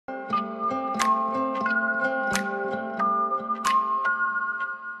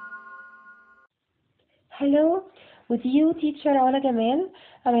With you, teacher Ola Gamal.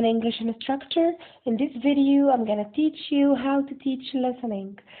 I'm an English instructor. In this video, I'm going to teach you how to teach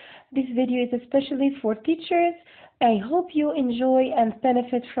listening. This video is especially for teachers. I hope you enjoy and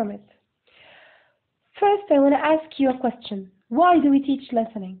benefit from it. First, I want to ask you a question. Why do we teach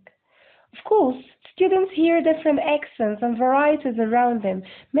listening? Of course, students hear different accents and varieties around them.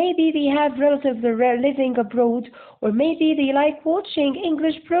 Maybe they have relatives living abroad, or maybe they like watching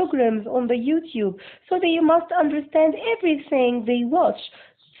English programs on the YouTube, so they must understand everything they watch.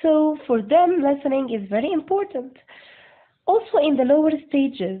 So for them, listening is very important. Also in the lower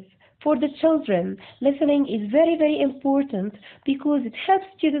stages, for the children, listening is very, very important because it helps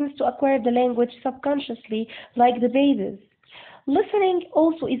students to acquire the language subconsciously, like the babies. Listening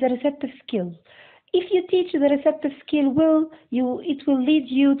also is a receptive skill. If you teach the receptive skill well, it will lead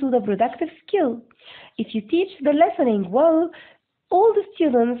you to the productive skill. If you teach the listening well, all the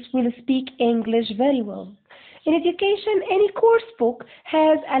students will speak English very well. In education, any course book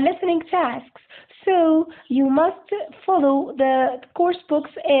has a listening tasks, so you must follow the course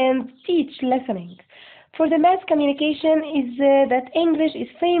books and teach listening. For the mass communication is that English is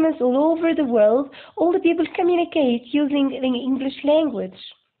famous all over the world. All the people communicate using the English language.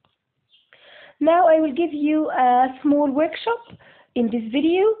 Now I will give you a small workshop in this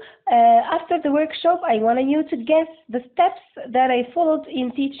video. After the workshop, I want you to guess the steps that I followed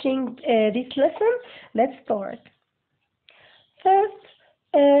in teaching this lesson. Let's start. First,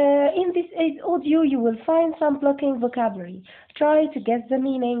 in this audio, you will find some blocking vocabulary. Try to guess the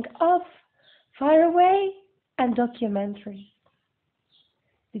meaning of far away and documentary.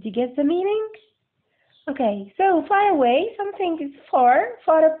 Did you get the meaning? Okay, so far away, something is far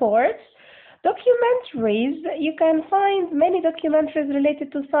apart. Documentaries, you can find many documentaries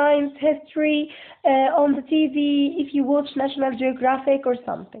related to science, history on the TV if you watch National Geographic or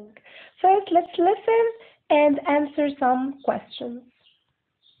something. First, let's listen and answer some questions.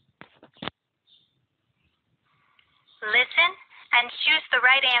 Listen and choose the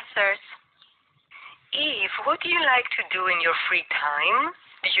right answers. Eve, what do you like to do in your free time?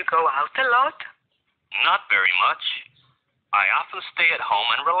 Do you go out a lot? Not very much. I often stay at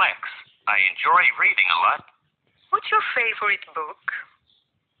home and relax. I enjoy reading a lot. What's your favorite book?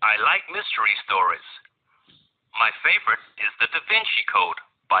 I like mystery stories. My favorite is The Da Vinci Code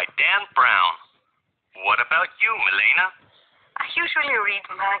by Dan Brown. What about you, Milena? I usually read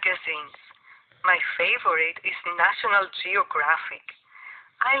magazines. My favorite is National Geographic.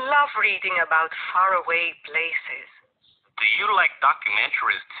 I love reading about faraway places. Do you like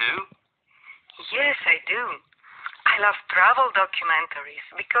documentaries too? Yes, I do. I love travel documentaries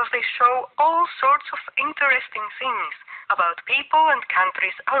because they show all sorts of interesting things about people and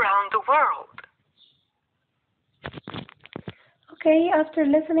countries around the world. Okay, after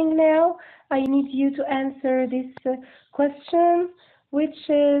listening now, I need you to answer this question, which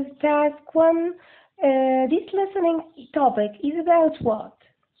is task 1. This listening topic is about what?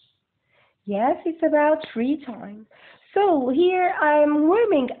 Yes, it's about free time. So here I'm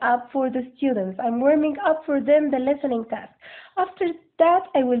warming up for the students. I'm warming up for them the listening task. After that,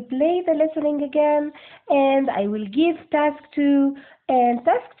 I will play the listening again and I will give task 2. And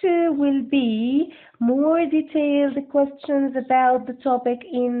task 2 will be more detailed questions about the topic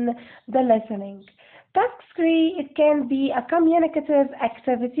in the listening. Task 3, it can be a communicative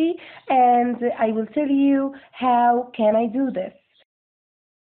activity and I will tell you how can I do this.